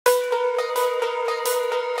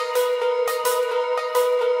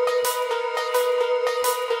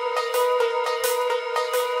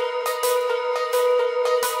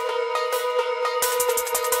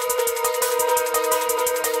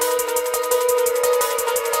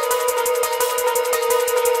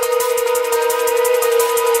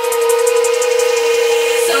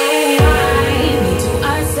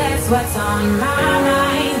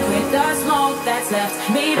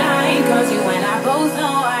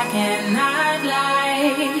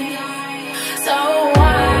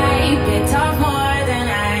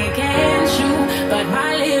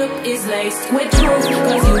mixed with truth,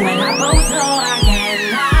 cause you and I both know I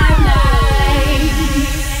cannot lie.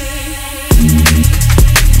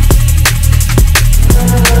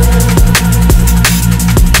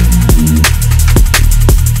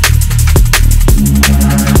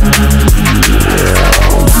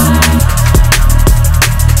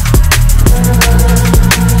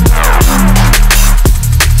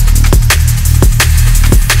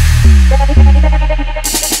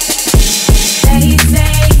 They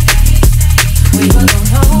say we will go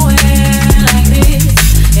nowhere like this.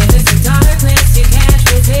 In this darkness you can't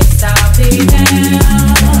resist, I'll be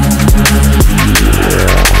down.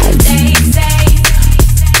 They say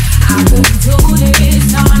I couldn't do this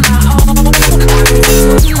on my own.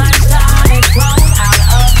 Too much time is thrown out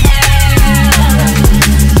of hand.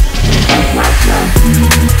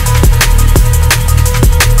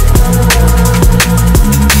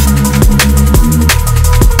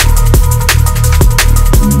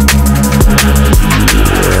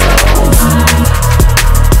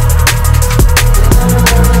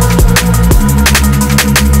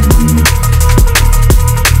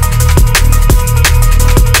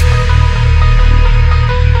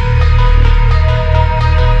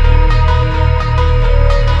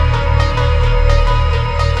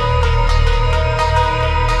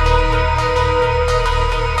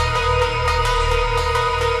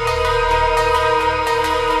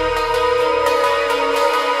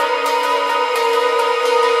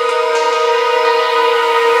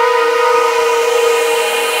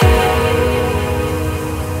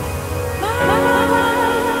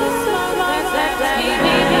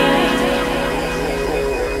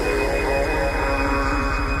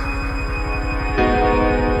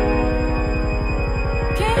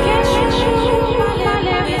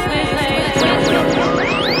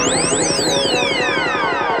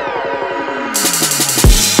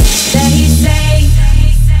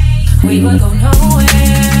 We will go